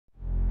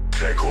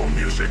Techno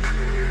music,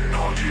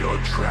 audio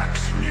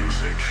tracks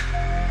music.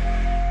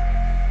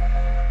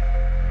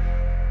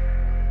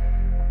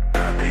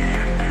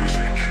 Ambient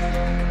music.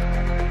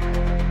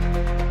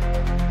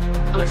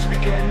 Let's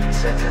begin,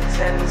 set a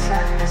tense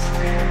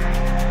atmosphere.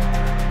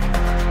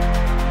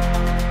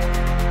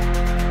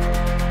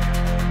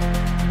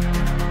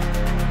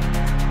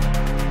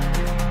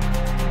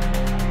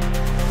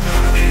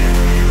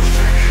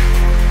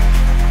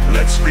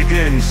 Let's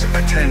begin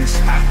a tense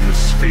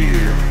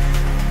atmosphere.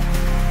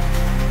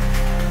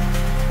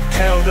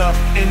 Held up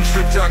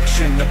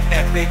introduction of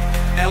epic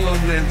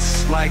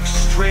elements like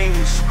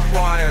strings,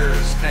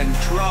 choirs, and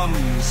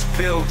drums,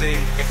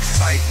 building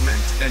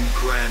excitement and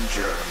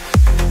grandeur.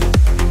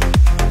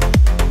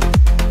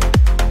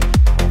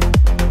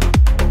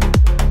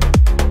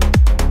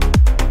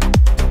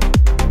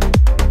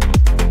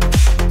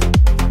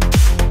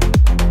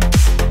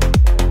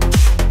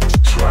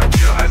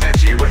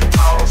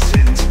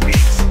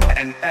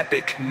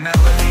 Epic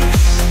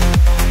melodies.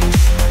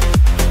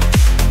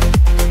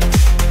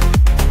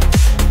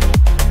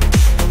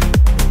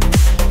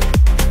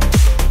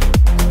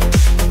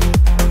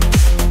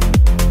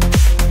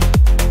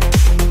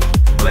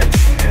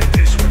 Blending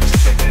edges with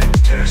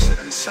textures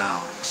and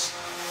sounds.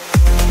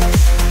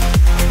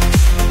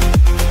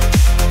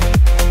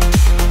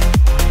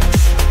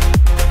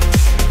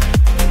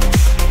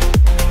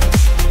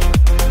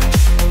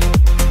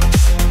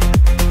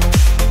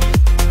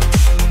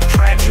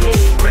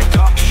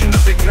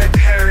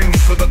 Preparing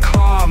for the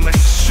calm and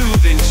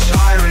soothing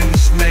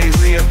sirens may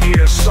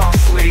reappear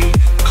softly,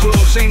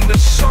 closing the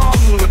song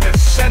with a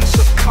sense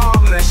of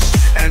calmness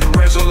and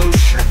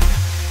resolution.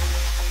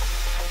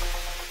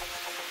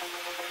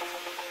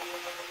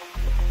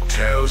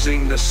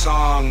 Closing the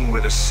song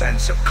with a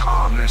sense of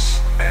calmness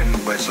and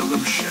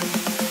resolution.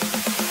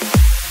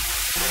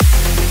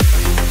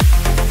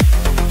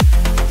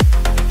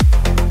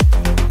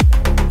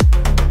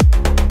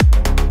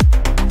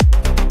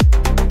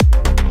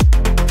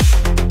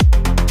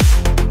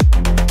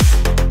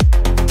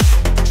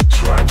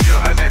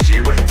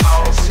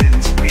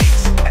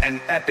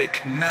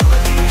 Epic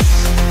melodies.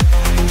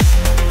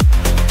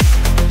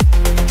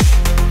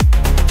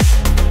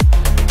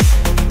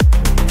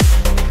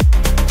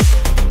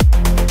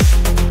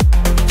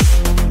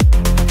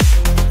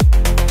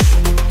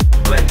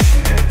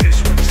 Blending edges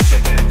with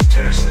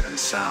textures and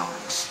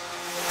sounds.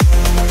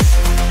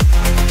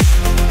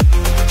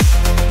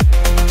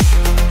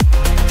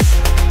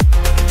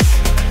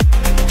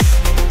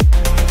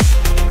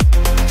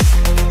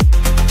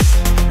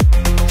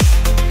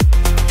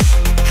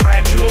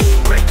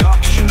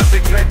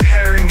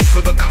 Preparing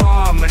for the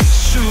calm and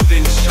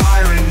soothing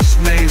sirens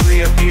may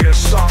reappear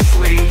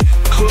softly,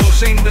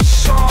 closing the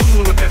song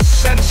with a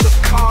sense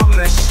of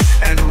calmness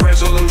and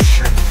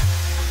resolution.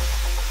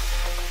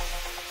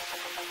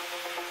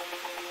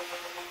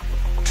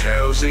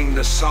 Closing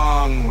the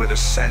song with a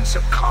sense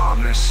of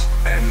calmness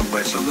and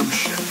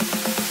resolution.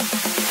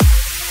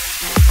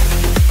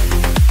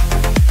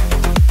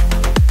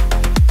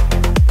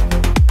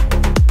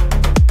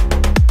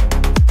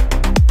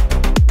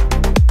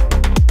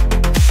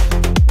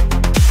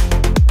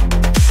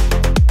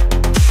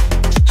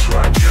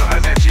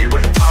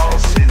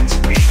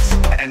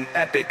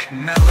 Epic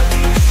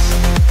melodies.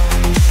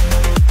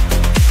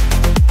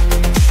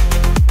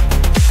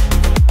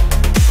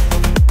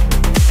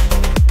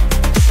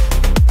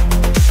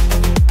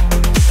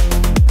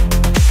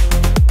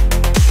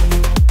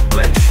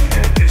 Blending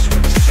edges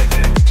with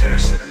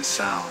textures and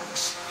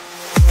sounds.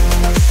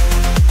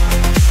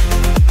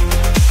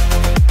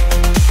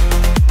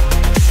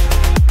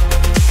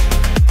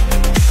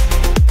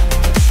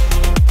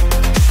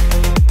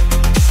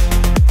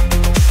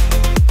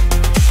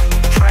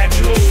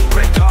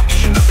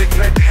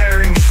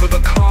 Preparing for the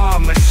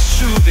calm and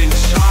soothing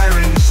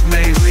sirens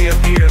may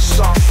reappear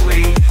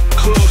softly,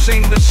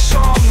 closing the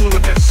song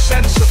with a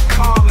sense of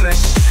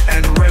calmness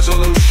and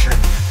resolution.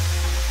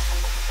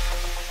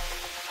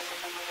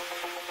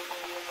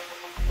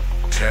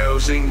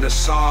 Closing the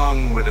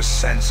song with a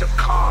sense of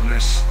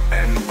calmness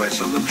and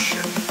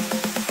resolution.